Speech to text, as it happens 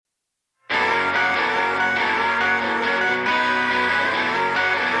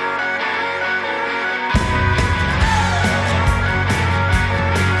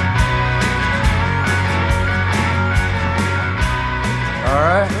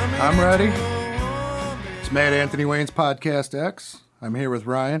I'm ready. It's Matt Anthony Wayne's Podcast X. I'm here with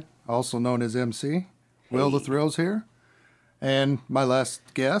Ryan, also known as MC. Will the Thrill's here. And my last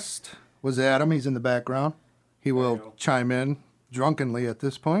guest was Adam. He's in the background. He will chime in drunkenly at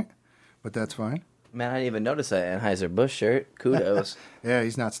this point, but that's fine. Man, I didn't even notice that Anheuser-Busch shirt. Kudos. Yeah,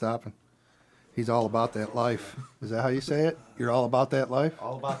 he's not stopping. He's all about that life. Is that how you say it? You're all about that life?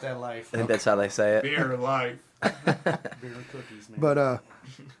 All about that life. I think that's how they say it. Beer and life. Beer and cookies, man. But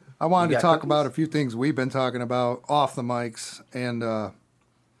I wanted to talk cookies? about a few things we've been talking about off the mics, and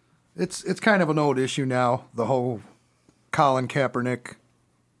it's kind of an old issue now, the whole Colin Kaepernick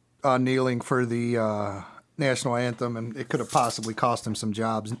kneeling for the national anthem, and it could have possibly cost him some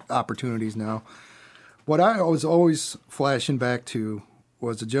jobs, opportunities now. What I was always flashing back to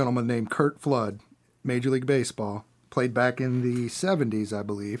was a gentleman named Curt Flood, Major League Baseball, played back in the 70s, I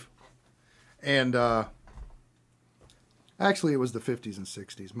believe. And actually, it was the 50s and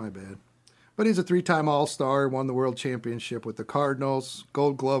 60s, my bad. But he's a three-time All-Star, won the World Championship with the Cardinals,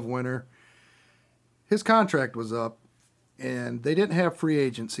 Gold Glove winner. His contract was up, and they didn't have free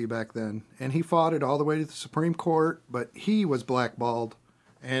agency back then. And he fought it all the way to the Supreme Court, but he was blackballed,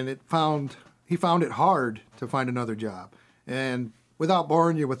 and he found it hard to find another job. And without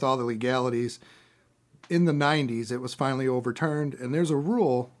boring you with all the legalities, in the 90s, it was finally overturned, and there's a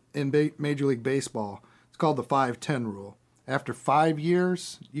rule in Major League Baseball. It's called the 5-10 rule. After 5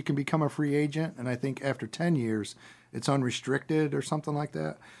 years, you can become a free agent, and I think after 10 years, it's unrestricted or something like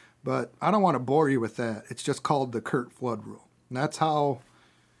that. But I don't want to bore you with that. It's just called the Curt Flood rule. And that's how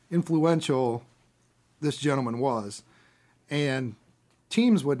influential this gentleman was. And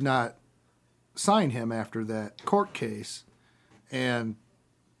teams would not sign him after that court case. And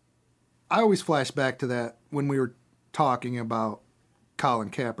I always flash back to that when we were talking about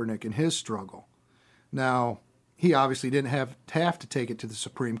Colin Kaepernick and his struggle. Now, he obviously didn't have to take it to the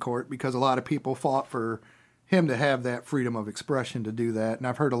Supreme Court because a lot of people fought for him to have that freedom of expression to do that. And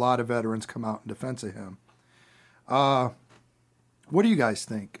I've heard a lot of veterans come out in defense of him. What do you guys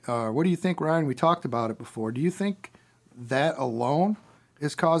think? What do you think, Ryan? We talked about it before. Do you think that alone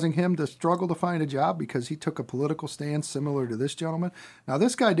is causing him to struggle to find a job because he took a political stance similar to this gentleman? Now,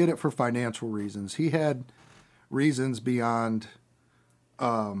 this guy did it for financial reasons. He had reasons beyond,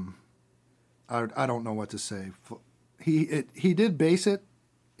 I don't know what to say. He did base it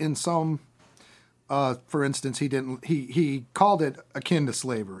in some, for instance, he called it akin to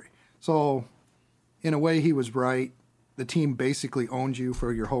slavery. So, in a way, he was right. The team basically owned you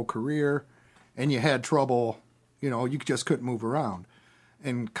for your whole career, and you had trouble, you just couldn't move around.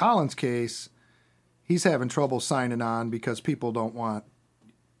 In Colin's case, he's having trouble signing on because people don't want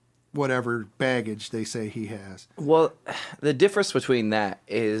whatever baggage they say he has. Well, the difference between that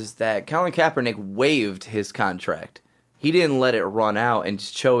is that Colin Kaepernick waived his contract. He didn't let it run out and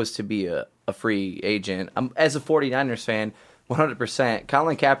chose to be a free agent. As a 49ers fan, 100%,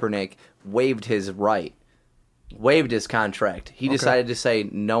 Colin Kaepernick waived his contract. He decided to say,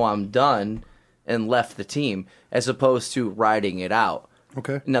 no, I'm done, and left the team, as opposed to riding it out.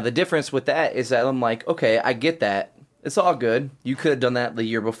 Okay. Now, the difference with that is that I'm like, okay, I get that. It's all good. You could have done that the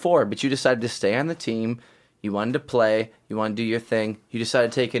year before, but you decided to stay on the team. You wanted to play. You wanted to do your thing. You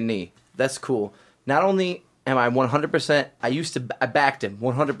decided to take a knee. That's cool. Not only am I 100%, I backed him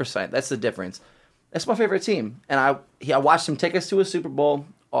 100%. That's the difference. That's my favorite team. And I watched him take us to a Super Bowl,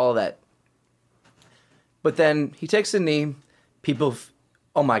 all of that. But then he takes a knee. People,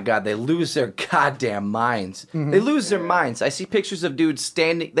 oh my God, they lose their goddamn minds. Mm-hmm. They lose their minds. I see pictures of dudes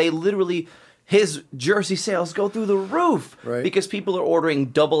standing. They literally, his jersey sales go through the roof. Right. Because people are ordering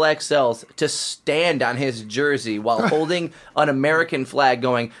double XLs to stand on his jersey while holding an American flag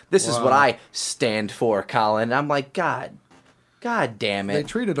going, this is what I stand for, Colin. And I'm like, God damn it. They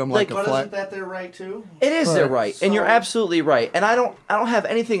treated him like a But flag. isn't that their right, too? It is their right, and you're So- absolutely right. And I don't have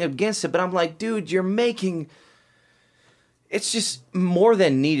anything against it, but I'm like, dude, you're making... It's just more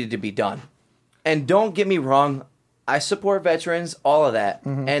than needed to be done. And don't get me wrong, I support veterans, all of that.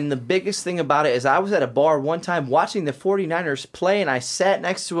 Mm-hmm. And the biggest thing about it is I was at a bar one time watching the 49ers play, and I sat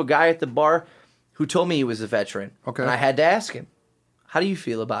next to a guy at the bar who told me he was a veteran. Okay. And I had to ask him, how do you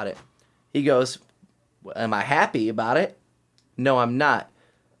feel about it? He goes, well, am I happy about it? No, I'm not.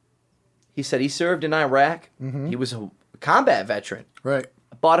 He said he served in Iraq. Mm-hmm. He was a combat veteran. Right.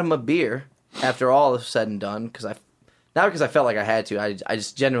 I bought him a beer after all is said and done, not because I felt like I had to. I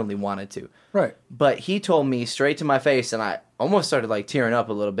just genuinely wanted to. Right. But he told me straight to my face, and I almost started like tearing up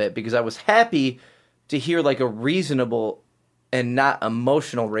a little bit because I was happy to hear like a reasonable and not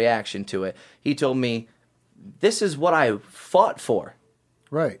emotional reaction to it. He told me, this is what I fought for.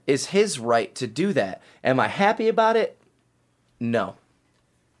 Right. It's his right to do that. Am I happy about it? No.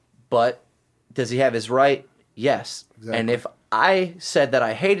 But does he have his right? Yes. Exactly. And if I said that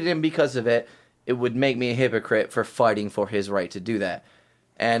I hated him because of it, it would make me a hypocrite for fighting for his right to do that.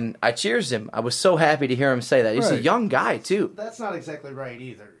 And I cheers him. I was so happy to hear him say that. He's a Right. young guy, too. That's not exactly right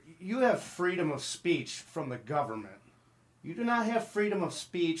either. You have freedom of speech from the government. You do not have freedom of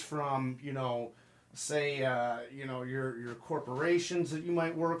speech from, say, your corporations that you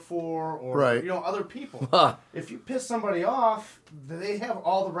might work for, or Right. other people. Huh. If you piss somebody off, they have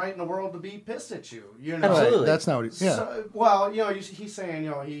all the right in the world to be pissed at you. Absolutely. Right. That's not what he, yeah. So, well, he's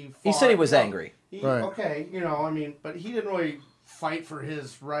saying, He said he was angry. Right. Okay, but he didn't really fight for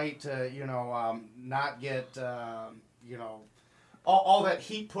his right to, not get, all that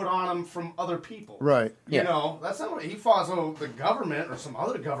heat put on him from other people. Right. Yeah. That's not what he fought. So the government or some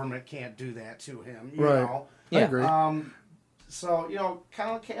other government can't do that to him. You Right. know. I Yeah. agree. So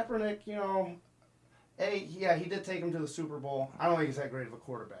Colin Kaepernick, he did take him to the Super Bowl. I don't think he's that great of a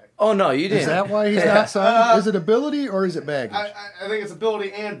quarterback. Oh, no, you didn't. Is that why he's not signed? Is it ability or is it baggage? I think it's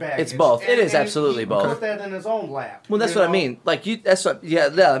ability and baggage. It's both. It is absolutely he both. Put that in his own lap. Well, that's what I mean. Like that's what. Yeah.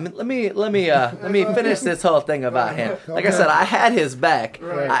 Let me finish this whole thing about him. Like I said, I had his back.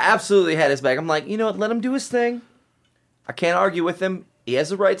 Right. I absolutely had his back. I'm like, what? Let him do his thing. I can't argue with him. He has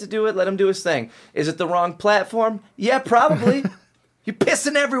the right to do it. Let him do his thing. Is it the wrong platform? Yeah, probably. You're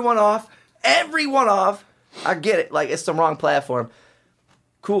pissing everyone off. Everyone off. I get it. Like, it's the wrong platform.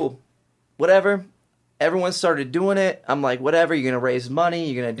 Cool. Whatever. Everyone started doing it. I'm like, whatever. You're going to raise money.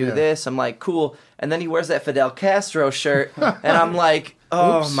 You're going to do Yeah. this. I'm like, cool. And then he wears that Fidel Castro shirt. And I'm like,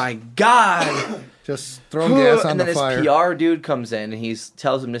 oh, Oops. my God. Just throwing gas on And then the his fire. PR dude comes in and he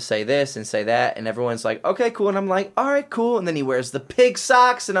tells him to say this and say that. And everyone's like, okay, cool. And I'm like, all right, cool. And then he wears the pig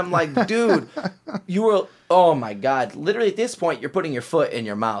socks. And I'm like, dude, you were, oh my God. Literally at this point, you're putting your foot in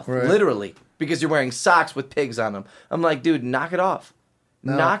your mouth. Right. Literally. Because you're wearing socks with pigs on them. I'm like, dude, knock it off.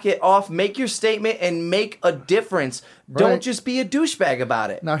 No. Knock it off. Make your statement and make a difference. Don't Right. just be a douchebag about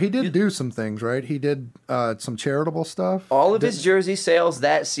it. Now, he did do some things, right? He did some charitable stuff. All of his jersey sales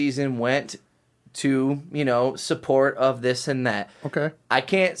that season went to, support of this and that. Okay. I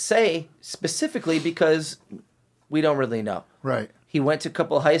can't say specifically because we don't really know. Right. He went to a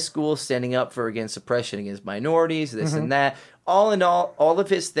couple of high schools standing up for against oppression against minorities, this and that. All in all of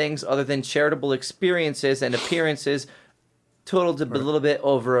his things other than charitable experiences and appearances totaled a little bit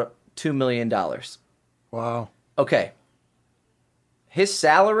over $2 million. Wow. Okay. His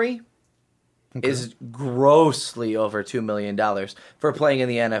salary is grossly over $2 million for playing in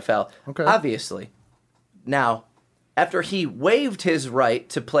the NFL. Okay. Obviously. Now, after he waived his right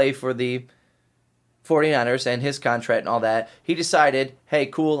to play for the 49ers and his contract and all that, he decided, hey,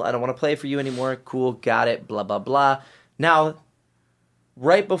 cool, I don't want to play for you anymore. Cool, got it, blah, blah, blah. Now,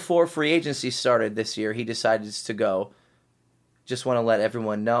 right before free agency started this year, he decided to go. Just want to let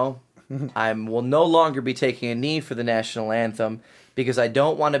everyone know, I will no longer be taking a knee for the national anthem because I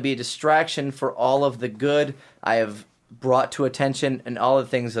don't want to be a distraction for all of the good I have brought to attention and all the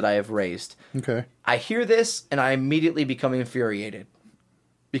things that I have raised. Okay. I hear this and I immediately become infuriated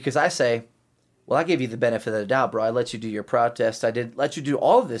because I say, well, I gave you the benefit of the doubt, bro. I let you do your protest. I did let you do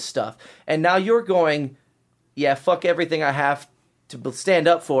all of this stuff. And now you're going, yeah, fuck everything I have to stand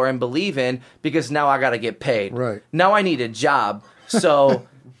up for and believe in because now I got to get paid. Right. Now I need a job. So,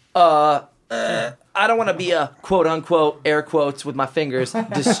 I don't want to be a quote unquote, air quotes with my fingers,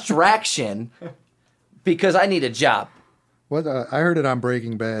 distraction because I need a job. What I heard it on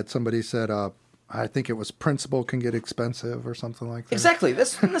Breaking Bad. Somebody said, I think it was principle can get expensive or something like that. Exactly.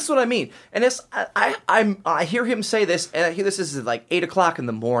 That's what I mean. And it's I hear him say this, and I hear this is like 8:00 in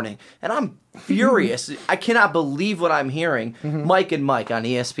the morning, and I'm furious. I cannot believe what I'm hearing. Mike and Mike on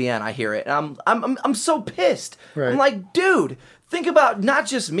ESPN. I hear it, and I'm so pissed. Right. I'm like, dude. Think about not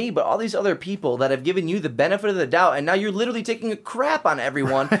just me, but all these other people that have given you the benefit of the doubt, and now you're literally taking a crap on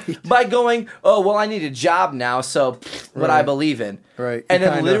everyone by going, oh, well, I need a job now, so what I believe in. Right. And You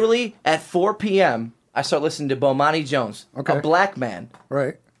then kinda- literally at 4 p.m., I start listening to Bomani Jones, Okay. a black man.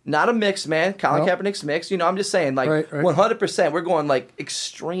 Right. Not a mixed man. Colin Nope. Kaepernick's mixed. I'm just saying, like, Right, right. 100%. We're going, like,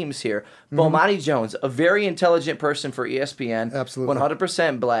 extremes here. Bomani Jones, a very intelligent person for ESPN. Absolutely.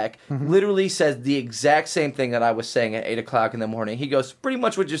 100% black. Literally says the exact same thing that I was saying at 8:00 in the morning. He goes, pretty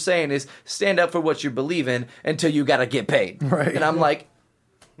much what you're saying is stand up for what you believe in until you got to get paid. Right. And I'm like,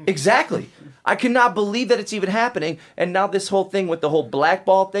 exactly. I cannot believe that it's even happening. And now this whole thing with the whole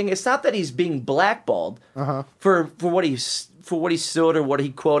blackball thing, it's not that he's being blackballed for what he stood or what he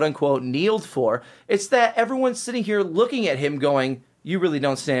quote unquote kneeled for. It's that everyone's sitting here looking at him going, you really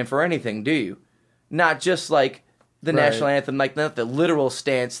don't stand for anything, do you? Not just like the Right. national anthem, like not the literal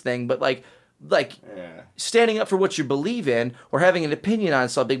stance thing, but like like standing up for what you believe in or having an opinion on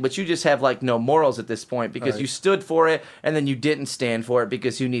something, but you just have like no morals at this point because you stood for it and then you didn't stand for it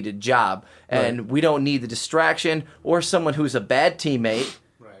because you need a job. And we don't need the distraction or someone who's a bad teammate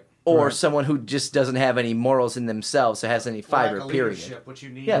or someone who just doesn't have any morals in themselves or has any fiber, lack of period. leadership, what you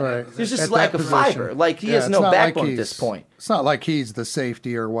need. Yeah, there's just At lack that of position. fiber. Like, he Yeah, has it's no not backbone like at this point. It's not like he's the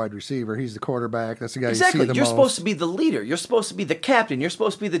safety or wide receiver. He's the quarterback. That's the guy Exactly. you see the You're most. supposed to be the leader. You're supposed to be the captain. You're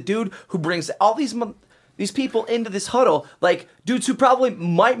supposed to be the dude who brings all these people into this huddle, like dudes who probably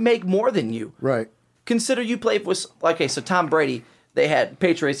might make more than you. Right. Consider you played with, okay, so Tom Brady, they had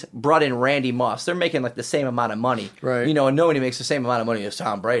Patriots brought in Randy Moss. They're making like the same amount of money. Right. You know, and nobody makes the same amount of money as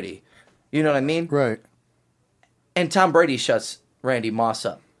Tom Brady. You know what I mean? Right. And Tom Brady shuts Randy Moss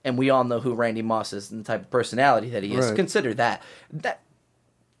up. And we all know who Randy Moss is and the type of personality that he is. Right. Consider that.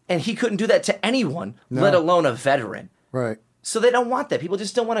 And he couldn't do that to anyone, No. let alone a veteran. Right. So they don't want that. People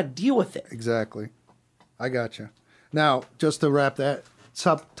just don't want to deal with it. Exactly. I got you. Now, just to wrap that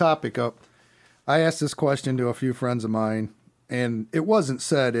topic up, I asked this question to a few friends of mine, and it wasn't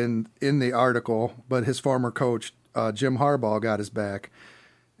said in the article, but his former coach, Jim Harbaugh, got his back.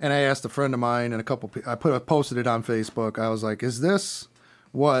 And I asked a friend of mine and I posted it on Facebook. I was like, is this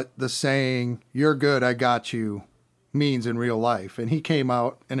what the saying, "You're good, I got you," means in real life? And he came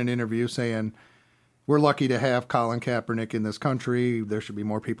out in an interview saying, we're lucky to have Colin Kaepernick in this country. There should be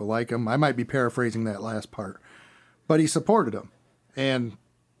more people like him. I might be paraphrasing that last part, but he supported him. And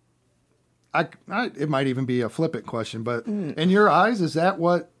it might even be a flippant question, but in your eyes, is that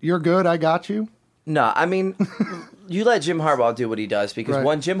what "you're good, I got you"? No, I mean, you let Jim Harbaugh do what he does because, Right.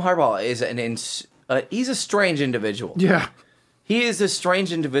 one, Jim Harbaugh is he's a strange individual. Yeah. He is a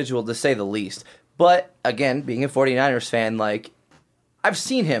strange individual, to say the least. But, again, being a 49ers fan, like, I've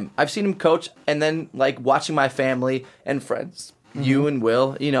seen him coach, and then, like, watching my family and friends, you and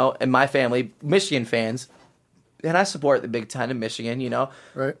Will, you know, and my family, Michigan fans, and I support the Big Ten in Michigan, you know.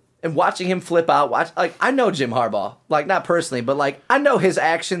 Right. And watching him flip out, I know Jim Harbaugh, like, not personally, but, like, I know his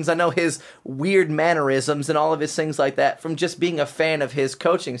actions, I know his weird mannerisms and all of his things like that from just being a fan of his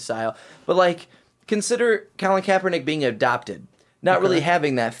coaching style. But, like, consider Colin Kaepernick being adopted, not really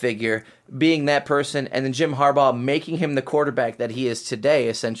having that figure, being that person, and then Jim Harbaugh making him the quarterback that he is today,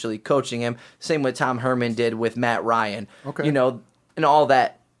 essentially coaching him. Same what Tom Herman did with Matt Ryan. Okay. You know, and all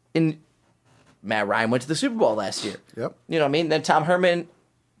that. And Matt Ryan went to the Super Bowl last year. Yep. You know what I mean? Then Tom Herman,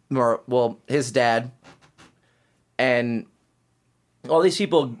 or, well, his dad, and all these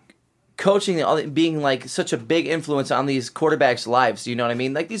people coaching, being like such a big influence on these quarterbacks' lives. You know what I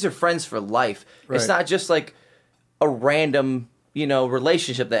mean? Like, these are friends for life. Right. It's not just like a random, you know,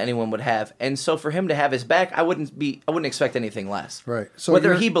 relationship that anyone would have. And so for him to have his back, I wouldn't expect anything less. Right. So whether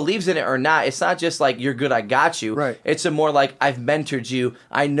you're- he believes in it or not, it's not just like, "You're good, I got you." Right. It's a more like, "I've mentored you.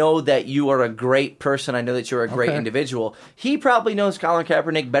 I know that you are a great person. I know that you're a great Okay. individual." He probably knows Colin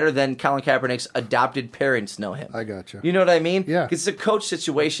Kaepernick better than Colin Kaepernick's adopted parents know him. I gotcha. You know what I mean? Yeah. Because it's a coach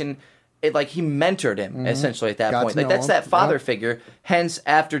situation. It, like, he mentored him essentially at that Got point. to Like, know that's him. that father Yep. figure. Hence,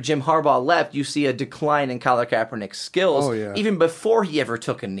 after Jim Harbaugh left, you see a decline in Colin Kaepernick's skills. Oh, yeah. Even before he ever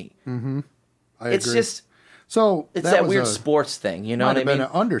took a knee. I It's agree. just So it's that was weird a- sports thing. You know might what I have been mean?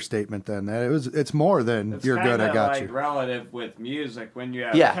 an understatement then. That it's more than It's "you're good, I kinda got like you." relative with music when you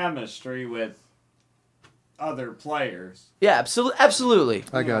have Yeah. chemistry with other players. Yeah, absolutely.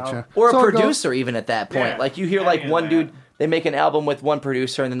 I gotcha. Or a So it goes- producer, even at that point. Yeah, Like, you hear any like of one that. dude, they make an album with one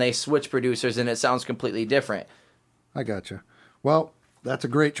producer, and then they switch producers, and it sounds completely different. I gotcha. Well, that's a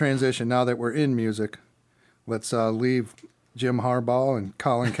great transition. Now that we're in music, let's leave Jim Harbaugh and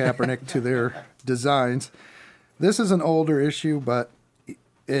Colin Kaepernick to their designs. This is an older issue, but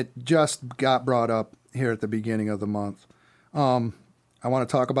it just got brought up here at the beginning of the month. I want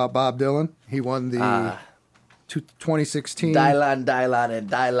to talk about Bob Dylan. He won the 2016. Dylan, and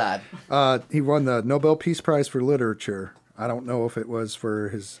Dylan. He won the Nobel Peace Prize for Literature. I don't know if it was for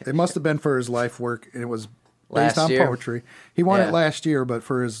his. It must have been for his life work, and it was based Last on year? poetry. He won Yeah. it last year, but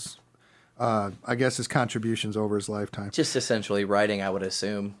for his, I guess, his contributions over his lifetime. Just essentially writing, I would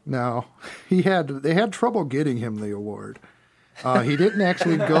assume. No, they had trouble getting him the award. He didn't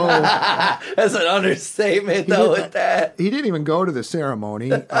actually go. That's an understatement, though, with that. He didn't even go to the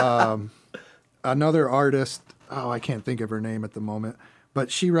ceremony. Another artist, I can't think of her name at the moment,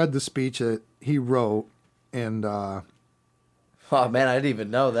 but she read the speech that he wrote, and Oh, man, I didn't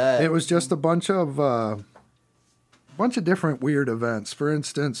even know that. it was just a bunch of different weird events. For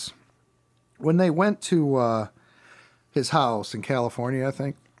instance, when they went to his house in California, I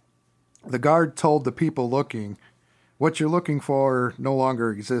think, the guard told the people looking, "What you're looking for no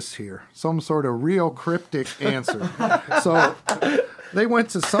longer exists here." Some sort of real cryptic answer. So They went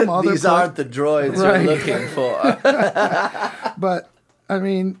to some other These place. aren't the droids Right. you're looking for. But I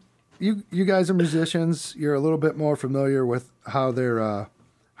mean, you guys are musicians. You're a little bit more familiar with how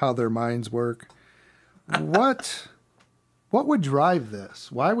their minds work. What would drive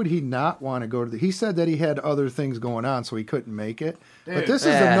this? Why would he not want to go to the... He said that he had other things going on, so he couldn't make it. But Dude. this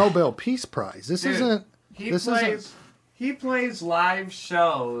is the Nobel Peace Prize. This Dude, isn't... He This plays. He plays live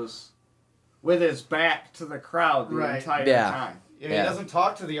shows with his back to the crowd the Right. entire Yeah. time. Yeah, Yeah. He doesn't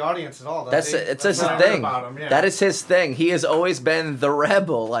talk to the audience at all. That's does he? it's his what I heard thing. about him, yeah. That is his thing. He has always been the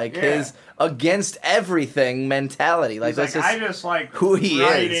rebel, like Yeah. his against everything mentality. Like He's that's like, just I just like who he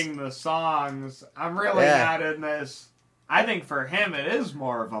writing is. the songs. I'm really Yeah. not in this. I think for him it is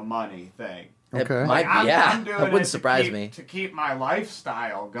more of a money thing. It Okay. might I'm, be, yeah. I'm doing That wouldn't it surprise to me. keep my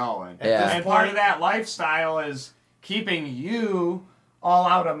lifestyle going. Yeah. this And part of point- that lifestyle is keeping you all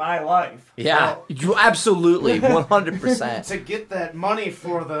out of my life. Yeah, Well- you absolutely 100%. To get that money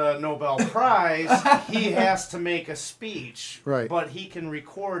for the Nobel Prize, he has to make a speech. Right. But he can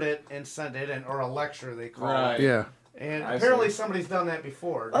record it and send it in, or a lecture, they call Right. it. Yeah. And I apparently see. somebody's done that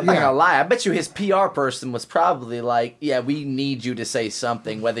before. I'm not Yeah. gonna lie. I bet you his PR person was probably like, "Yeah, we need you to say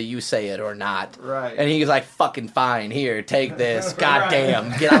something, whether you say it or not." Right. And he was like, "Fucking fine. Here, take this.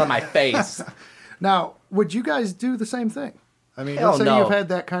 Goddamn, get out of my face." Now, would you guys do the same thing? I mean, Hell let's say no. you've had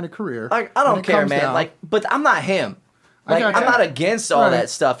that kind of career. Like, I when don't it care, comes man. down- Like, but I'm not him. I Like, gotcha. I'm not against all Right. that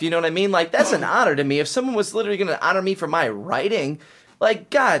stuff. You know what I mean? Like, that's an honor to me. If someone was literally gonna honor me for my writing, like,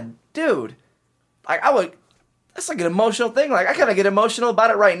 God, dude, like, I would. That's like an emotional thing. Like, I kind of get emotional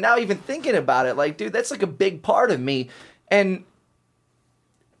about it right now, even thinking about it. Like, dude, that's like a big part of me. And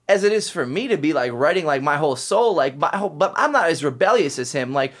as it is for me to be like writing like my whole soul, like my whole, but I'm not as rebellious as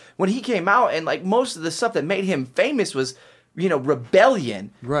him. Like when he came out and like most of the stuff that made him famous was, you know,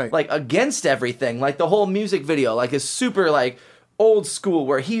 rebellion, Right. Like against everything. Like the whole music video, like is super like old school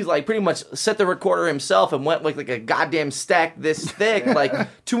where he like pretty much set the recorder himself and went like a goddamn stack this thick, like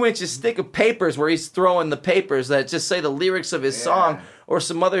 2 inches thick of papers where he's throwing the papers that just say the lyrics of his song or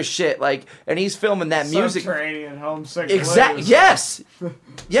some other shit. Like, and he's filming that music. Subterranean homesick. Exactly. blues. Yes.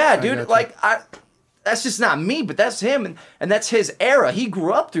 Yeah, dude. gotcha. Like that's just not me, but that's him, and that's his era. He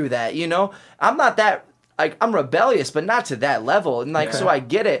grew up through that. You know, I'm not that. Like I'm rebellious, but not to that level. And like, so I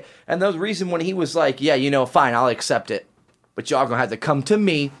get it. And the reason when he was like, yeah, you know, fine, I'll accept it, but y'all gonna have to come to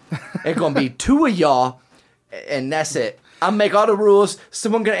me. It's gonna be two of y'all, and that's it. I'll make all the rules.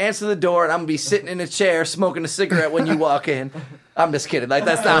 Someone gonna answer the door, and I'm gonna be sitting in a chair smoking a cigarette when you walk in. I'm just kidding. Like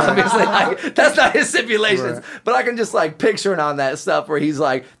that's not obviously like that's not his stipulations. Right. But I can just like picturing on that stuff where he's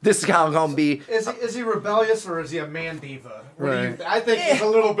like, "This is how I'm gonna be." Is he rebellious or is he a man diva? What do Right. I think he's a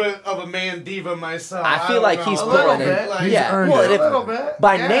little bit of a man diva myself. I feel don't like know. he's a little pulling it. bit. Like, He's Yeah, earned well, it. if- a little bit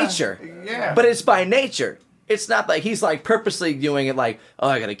by Yeah. nature. Yeah, But it's by nature. It's not like he's like purposely doing it like, oh,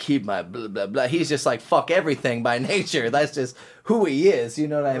 I gotta keep my blah blah blah. He's just like fuck everything by nature. That's just who he is. You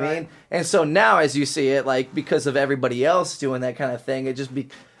know what I mean? Right. And so now, as you see it, like because of everybody else doing that kind of thing,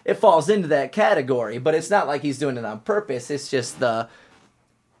 it falls into that category. But it's not like he's doing it on purpose. It's just the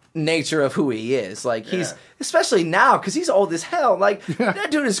nature of who he is. Like he's especially now because he's old as hell. Like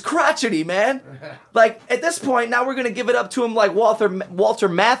that dude is crotchety, man. Like at this point now we're gonna give it up to him like Walter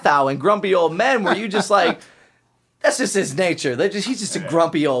Matthau and Grumpy Old Men, where you just like that's just his nature. He's just a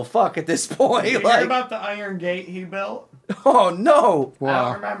grumpy old fuck at this point. You hear Like about the Iron Gate he built? oh no, I Wow.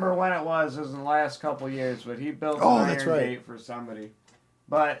 don't remember when it was. It was in the last couple years, but he built Oh, an that's Iron right. Gate for somebody.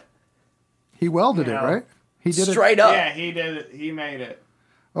 But He welded it, Yeah. right? He did straight up. yeah, he did it. He made it. it.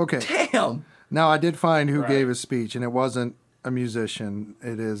 Okay. Damn. Now I did find who Right. gave his speech, and it wasn't a musician.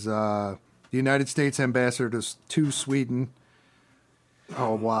 It is the United States ambassador to Sweden.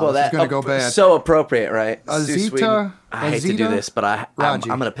 Oh wow, Well, this is that gonna go bad. so appropriate, right? Sue Azita- Sweden. I hate to do Azita this, but I'm Raji.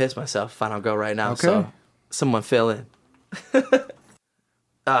 gonna piss myself if I don't go right now. Okay. So someone fill in.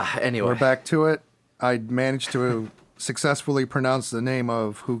 Anyway, We're back to it. I managed to successfully pronounce the name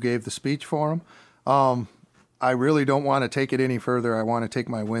of who gave the speech for him. I really don't want to take it any further. I want to take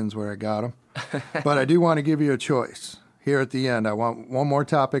my wins where I got them. But I do want to give you a choice. Here at the end, I want one more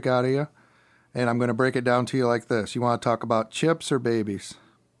topic out of you, and I'm going to break it down to you like this. You want to talk about chips or babies?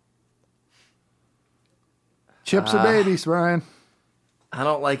 Chips or babies, Brian? I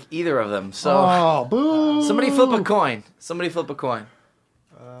don't like either of them. So Oh, boo! somebody flip a coin. Somebody flip a coin.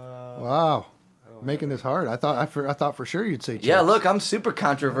 Wow. Making this hard. I thought for sure you'd say chips. Yeah, look, I'm super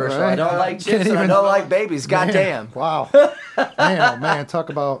controversial. Right. I don't like Can't chips and I even- don't like babies. Man, Goddamn. Wow. Man, oh man, talk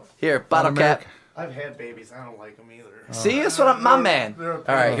about Here, bottle cap. un-American. I've had babies. I don't like them either. See, that's what I'm, my They're- man. they're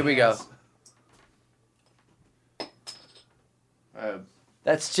All right, here we go.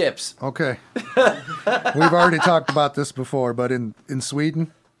 That's chips. Okay. We've already talked about this before, but in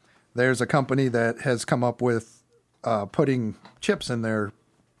Sweden, there's a company that has come up with putting chips in their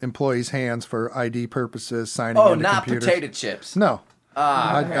employees' hands for ID purposes, signing into not computers. potato chips. No.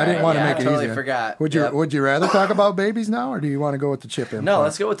 I didn't want to make it totally easier. Forgot. Would you rather talk about babies now, or do you want to go with the chip implant? No,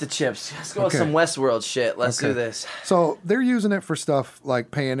 let's go with the chips. Let's go with some Westworld shit. Let's do this. So they're using it for stuff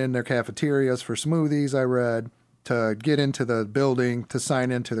like paying in their cafeterias for smoothies, I read, to get into the building, to sign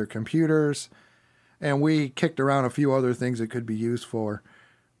into their computers. And we kicked around a few other things it could be used for.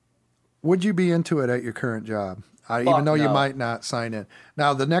 Would you be into it at your current job? Even though you might not sign in.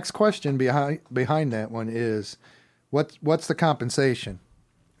 Now, the next question behind that one is, what's the compensation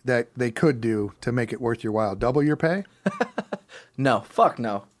that they could do to make it worth your while? Double your pay? No. Fuck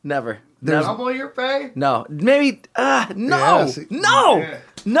no. Never. Double your pay? No. Maybe. No. Yeah, see- No. Yeah.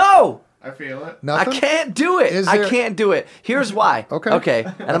 No. I feel it. Nothing? I can't do it. I can't do it. Here's why. Okay.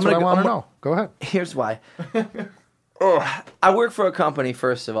 And That's what I want to know. Go ahead. Here's why. I work for a company,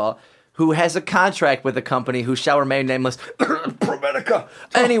 first of all, who has a contract with a company who shall remain nameless. ProMedica.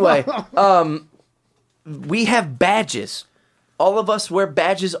 Anyway, we have badges. All of us wear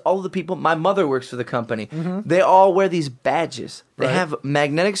badges. All of the people. My mother works for the company. Mm-hmm. They all wear these badges. They have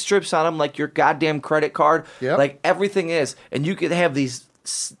magnetic strips on them, like your goddamn credit card. Yep. Like everything is, and you could have these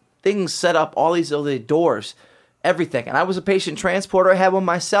things set up. All these other doors. Everything. And I was a patient transporter. I had one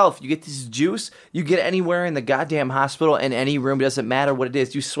myself. You get this juice. You get anywhere in the goddamn hospital, in any room. It doesn't matter what it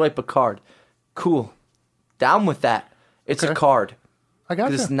is. You swipe a card. Cool. Down with that. It's a card. I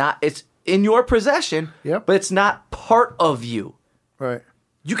got you. It's in your possession, Yep. but it's not part of you. Right.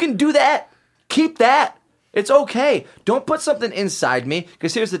 You can do that. Keep that. It's okay. Don't put something inside me,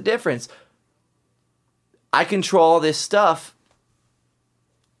 because here's the difference. I control all this stuff.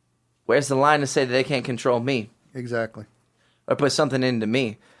 Where's the line to say that they can't control me? Exactly. Or put something into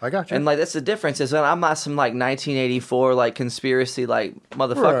me. I got you. And like that's the difference is that I'm not some like 1984 like conspiracy like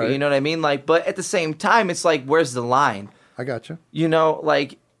motherfucker, Right. you know what I mean? Like, but at the same time, it's like, where's the line? I got you. You know,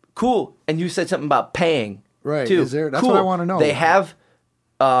 like, cool. And you said something about paying, Right. too. Is there? That's Cool. what I want to know. They have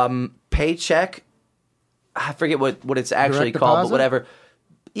paycheck. I forget what it's actually Direct called, deposit? but whatever.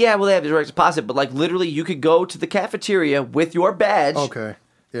 Yeah, well, they have direct deposit, but like literally, you could go to the cafeteria with your badge. Okay.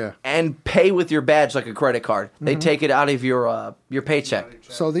 Yeah. And pay with your badge like a credit card. They take it out of your paycheck.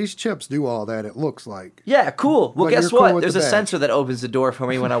 So these chips do all that, it looks like. Yeah, cool. Well, But guess you're cool what? with There's the a badge. sensor that opens the door for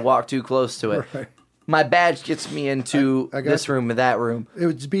me when I walk too close to it. Right. My badge gets me into I got this you. room and that room. It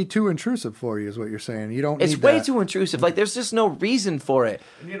would be too intrusive for you, is what you're saying. You don't It's need way that. too intrusive. Like, there's just no reason for it.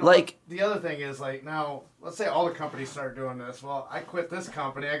 And you know, Like, the other thing is like now, let's say all the companies start doing this. Well, I quit this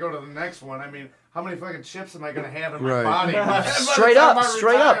company, I go to the next one. I mean, how many fucking chips am I gonna have in my Right. body? by the straight time up, I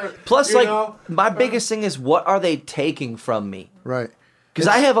straight retire, up. Plus, you like, know? my biggest thing is, what are they taking from me? Right. Because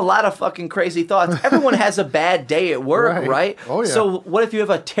I have a lot of fucking crazy thoughts. Everyone has a bad day at work, Right. right? Oh, yeah. So what if you have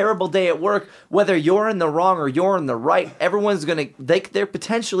a terrible day at work? Whether you're in the wrong or you're in the right, everyone's gonna they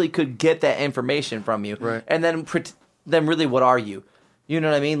potentially could get that information from you. Right. And then really, what are you? You know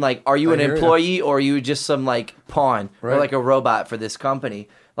what I mean? Like, are you I an hear ya. employee or are you just some like pawn or Right. like a robot for this company?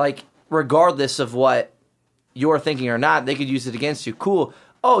 Like, regardless of what you're thinking or not, they could use it against you. Cool.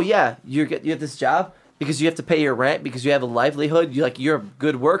 Oh yeah, you have this job because you have to pay your rent, because you have a livelihood. You're a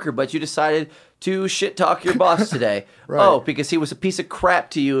good worker, but you decided to shit talk your boss today. Right. Oh, because he was a piece of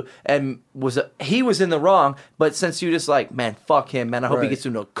crap to you and he was in the wrong. But since you just like, man, fuck him, man. I hope he Right. gets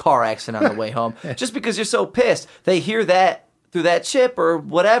into a car accident on the way home. Just because you're so pissed, they hear that through that chip or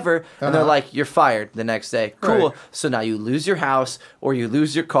whatever, and they're like, you're fired the next day. Cool. Right. So now you lose your house, or you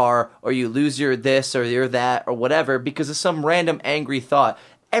lose your car, or you lose your this or your that or whatever because of some random angry thought.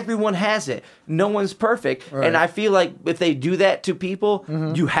 Everyone has it. No one's perfect. Right. And I feel like if they do that to people,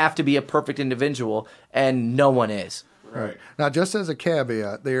 you have to be a perfect individual, and no one is. Right. Now, just as a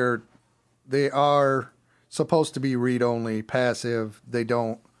caveat, they are supposed to be read-only, passive. They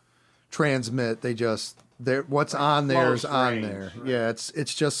don't transmit. They just what's on there is close on range, there. right. Yeah,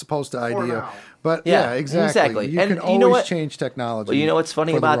 it's just supposed to idea. now. But Yeah, yeah, exactly. You And can you always know what? change technology. Well, you know what's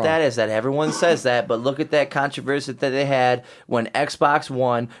funny for the about wrong. that is that everyone says that, but look at that controversy that they had when Xbox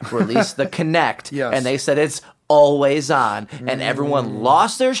One released the Kinect, Yes. and they said it's always on, and everyone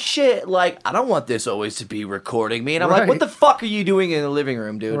lost their shit. Like, I don't want this always to be recording me, and I'm like, Right. what the fuck are you doing in the living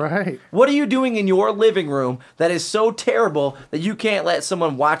room, dude? Right. What are you doing in your living room that is so terrible that you can't let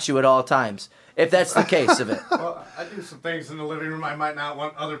someone watch you at all times? If that's the case of it. Well, I do some things in the living room I might not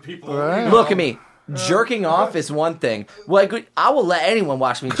want other people. Right. You know. Look at me. Jerking off is one thing. Like, I will let anyone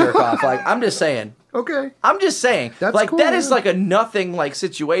watch me jerk off. Like, I'm just saying. Okay. I'm just saying, That's like cool, that is yeah. like a nothing like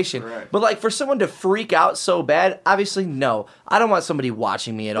situation. Right. But like for someone to freak out so bad, obviously no. I don't want somebody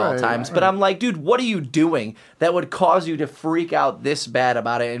watching me at all Right, times. right. But I'm like, dude, what are you doing that would cause you to freak out this bad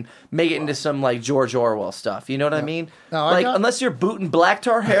about it and make it into some like George Orwell stuff? You know what I mean? No, I like got- unless you're booting black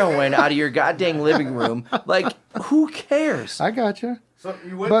tar heroin out of your goddamn living room, like who cares? I got you. So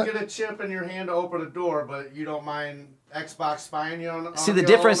you wouldn't But- get a chip in your hand to open a door, but you don't mind Xbox spying you on. See, on the you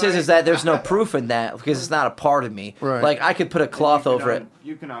difference all is night? that there's no proof in that because it's not a part of me. Right. Like I could put a cloth over it.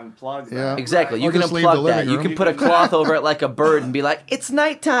 You can unplug that. Yeah. Exactly. Right. You Or can just leave the unplug that. living You room. can put a cloth over it like a bird and be like, "It's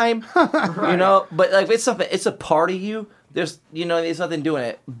nighttime," you know. But like, it's something. It's a part of you. There's nothing doing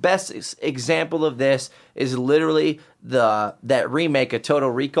it. Best example of this is literally that remake of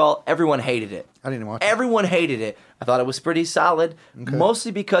Total Recall. Everyone hated it. I didn't watch it. Everyone hated it. I thought it was pretty solid,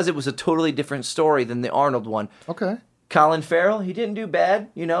 mostly because it was a totally different story than the Arnold one. Okay. Colin Farrell, he didn't do bad,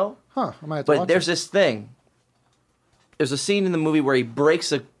 you know. Huh. I might have to But watch there's it. this thing. There's a scene in the movie where he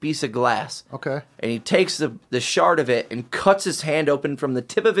breaks a piece of glass. Okay. And he takes the shard of it and cuts his hand open from the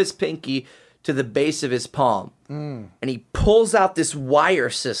tip of his pinky to the base of his palm. And he pulls out this wire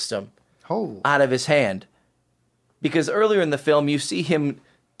system Oh. out of his hand. Because earlier in the film, you see him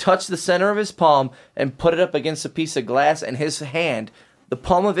touch the center of his palm and put it up against a piece of glass, and his hand, the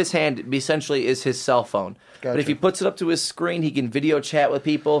palm of his hand, essentially is his cell phone. But if Gotcha. he puts it up to his screen, he can video chat with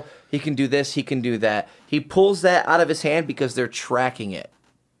people. He can do this. He can do that. He pulls that out of his hand because they're tracking it.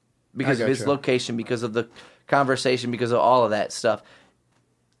 Because of his gotcha. location, because of the conversation, because of all of that stuff.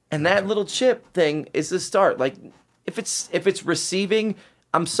 And that little chip thing is the start. Like, if it's receiving,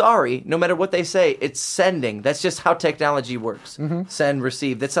 I'm sorry, no matter what they say, it's sending. That's just how technology works. Send,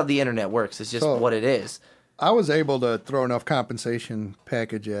 receive. That's how the internet works. It's just So- what it is. I was able to throw enough compensation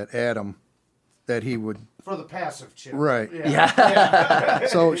package at Adam that he would. for the passive chip. Right. Yeah.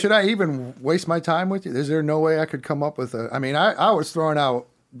 So should I even waste my time with you? Is there no way I could come up with a? I mean, I was throwing out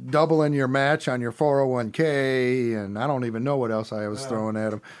doubling your match on your 401k, and I don't even know what else I was throwing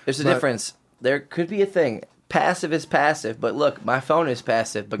at him. There's a But- difference. There could be a thing. Passive is passive, but look, my phone is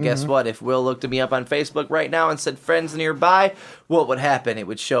passive. But guess what? If Will looked me up on Facebook right now and said friends nearby, what would happen? It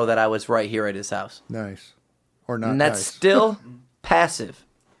would show that I was right here at his house. Nice, or not And that's nice. still passive.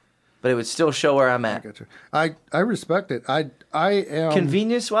 But it would still show where I'm at. Gotcha. I respect it. I am.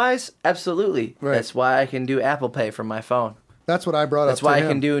 Convenience wise, absolutely. Right. That's why I can do Apple Pay from my phone. That's what I brought That's up. why to I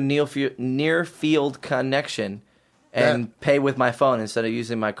can him. do near field connection and pay with my phone instead of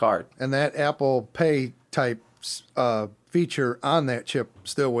using my card. And that Apple Pay type feature on that chip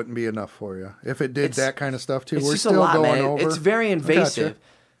still wouldn't be enough for you if it did It's- that kind of stuff too. It's We're just still a lot, going man. over. It's very invasive.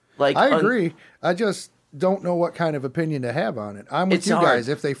 Like I agree. I just don't know what kind of opinion to have on it. I'm with It's you hard. guys.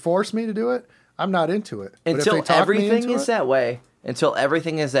 If they force me to do it, I'm not into it. But if Until they talk me everything into is it, that way. Until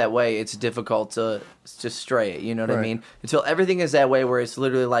everything is that way, it's difficult to stray it. You know what I Right. mean? Until everything is that way, where it's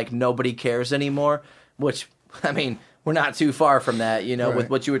literally like nobody cares anymore. Which I mean, we're not too far from that. You know, with Right.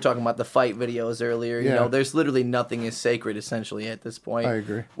 what you were talking about the fight videos earlier. You Yeah. know, there's literally nothing is sacred essentially at this point. I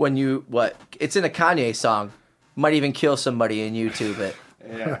agree. When it's in a Kanye song, might even kill somebody and YouTube it.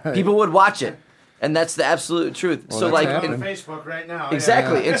 Yeah. People would watch it, and that's the absolute truth. Well, so that's like happening. On Facebook right now.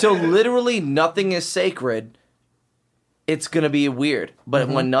 exactly until literally nothing is sacred, it's gonna be weird. But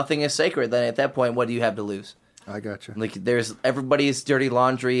Mm-hmm. when nothing is sacred, then at that point, what do you have to lose? I got you. Like there's everybody's dirty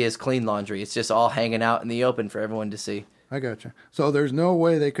laundry is clean laundry. It's just all hanging out in the open for everyone to see. I got you. So there's no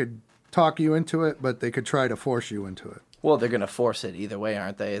way they could talk you into it, but they could try to force you into it. Well, they're gonna force it either way,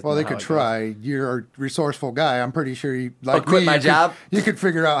 aren't they? Isn't Well, that they how could it goes? try. You're a resourceful guy. I'm pretty sure you like quit me, my you could- job? You could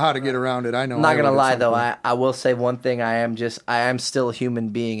figure out how to get around it. I know. I'm not I gonna would at lie some though, point. I will say one thing. I am still a human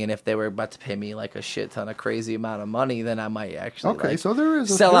being, and if they were about to pay me like a shit ton of crazy amount of money, then I might actually Okay, like, so there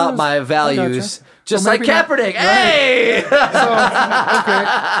is sell there out is- my I gotcha. values, So just like maybe not- Kaepernick. right. Hey. Okay,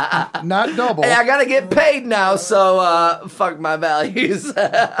 not double. Hey, I gotta get paid now, so fuck my values.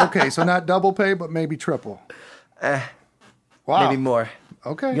 Okay, so not double pay, but maybe triple. Wow. Maybe more.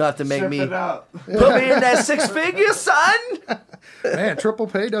 Okay, You'll have to make Ship me it up. put me in that 6 figures, son. man, triple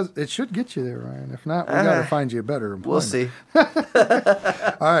pay does it should get you there, Ryan. If not, we gotta find you a better employment. We'll see.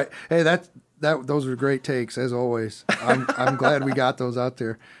 All right, hey, those were great takes as always. I'm glad we got those out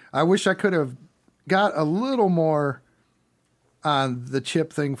there. I wish I could have got a little more on the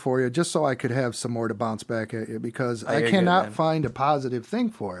chip thing for you, just so I could have some more to bounce back at you, because I you're good, cannot man. find a positive thing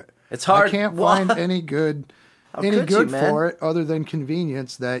for it. It's hard. I can't Well, find any good could you, man? for it other than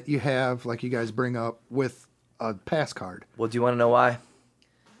convenience that you have, like you guys bring up with a pass card. Well, do you want to know why?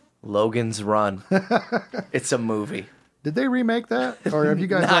 Logan's Run. It's a movie. Did they remake that? Or have you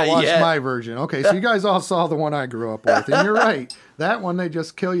guys Not all watched yet. my version? Okay, so you guys all saw the one I grew up with. And you're right. That one, they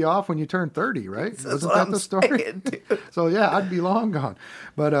just kill you off when you turn 30, right? Wasn't what that I'm the story? saying, dude. So, yeah, I'd be long gone.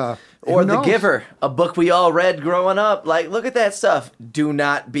 But, Or who The knows? Giver, a book we all read growing up. Like, look at that stuff. Do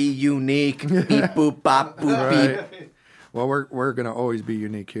not be unique. Beep, boop, bop, boop, beep. Right. Well, we're going to always be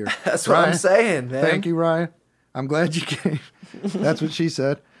unique here. That's what I'm Ryan, saying, man. Thank you, Ryan. I'm glad you came. That's what she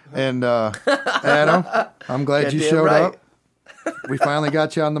said. And Adam, I'm glad you Goddamn showed right. up. We finally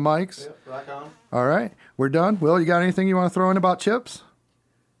got you on the mics. Yep, rock on. All right, we're done. Will, you got anything you want to throw in about chips?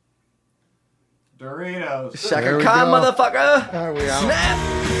 Doritos. There Shaka we Khan, go. motherfucker. Are we out?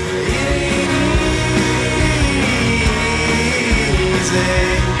 Snap.